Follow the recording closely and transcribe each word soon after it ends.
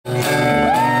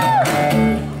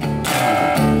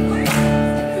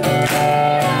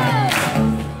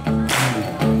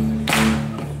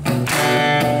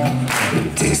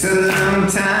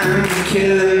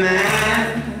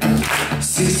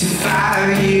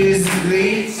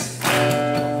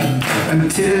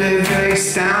until it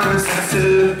breaks down and starts to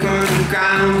look on the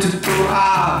ground to go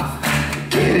off,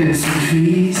 get into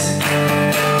peace.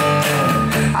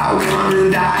 I wanna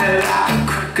die a lot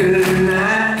quicker than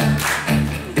that,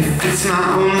 if it's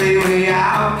my only way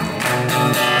out.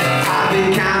 I've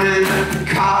been counting up the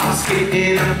cost,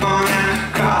 getting up on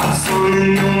that cross, wanna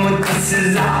know what this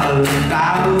is all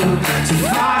about. So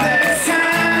Father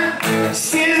Time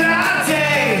steals our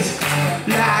days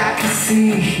like a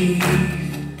sea.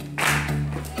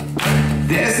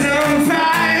 There's no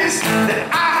price that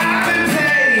I haven't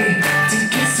paid to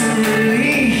get some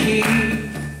relief.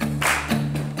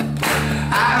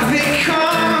 I've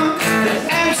become the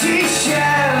empty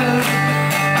shell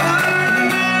of a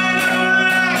man who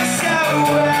likes so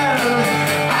well.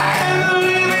 I am a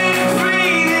living,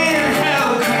 breathing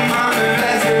hell. Come on and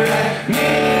resurrect me.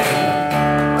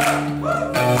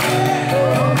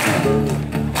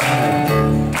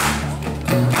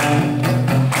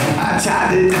 I tried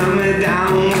to dumb it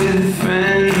down with a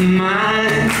friend of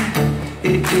mine.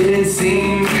 It didn't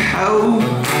seem to help.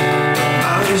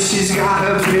 Oh, she's got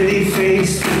a pretty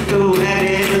face with the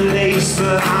wedding lace,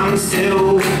 but I'm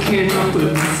still waking up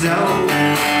with myself.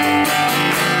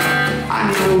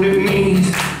 I know what it means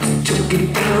to choke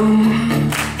it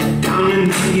down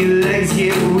until your legs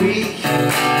get weak.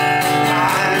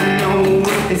 I know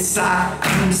what it's like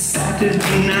on a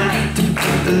Saturday night to be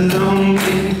alone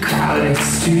in a crowded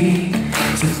street.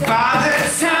 So Father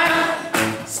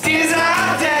Time steals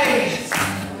our days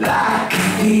like a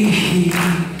thief.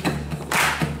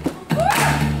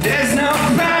 There's no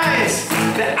price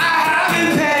that I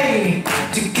haven't paid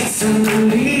to get some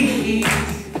relief.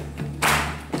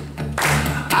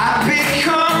 I've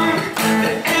become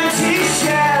the empty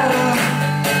shell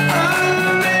of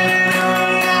a man who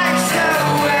likes so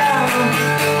well.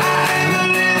 I'm a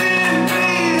living,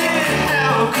 breathing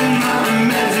hell. Come on and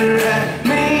resurrect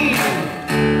me.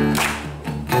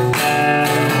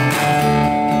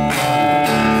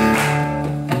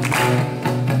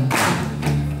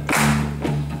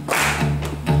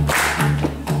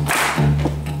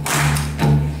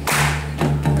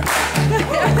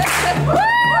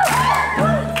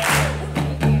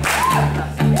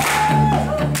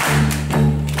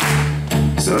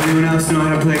 So anyone else know how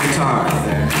to play guitar out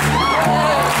there?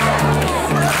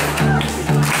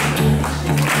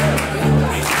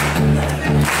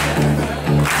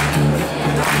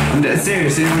 I'm dead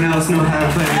serious. Anyone else know how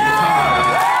to play guitar?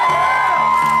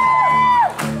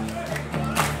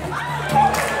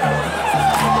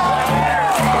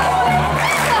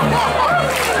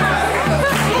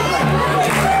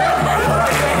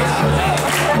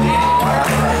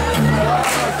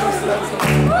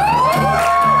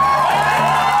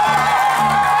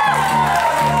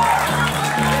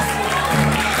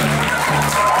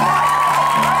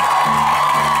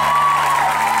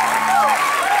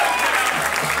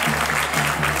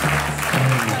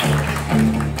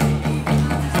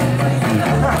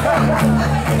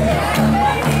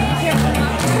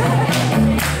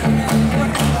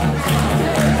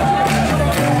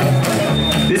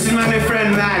 This is my new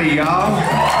friend Maddy, y'all.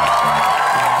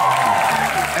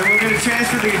 And we're gonna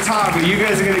transfer the guitar, but you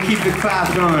guys are gonna keep the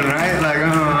clap going, right?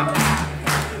 Like,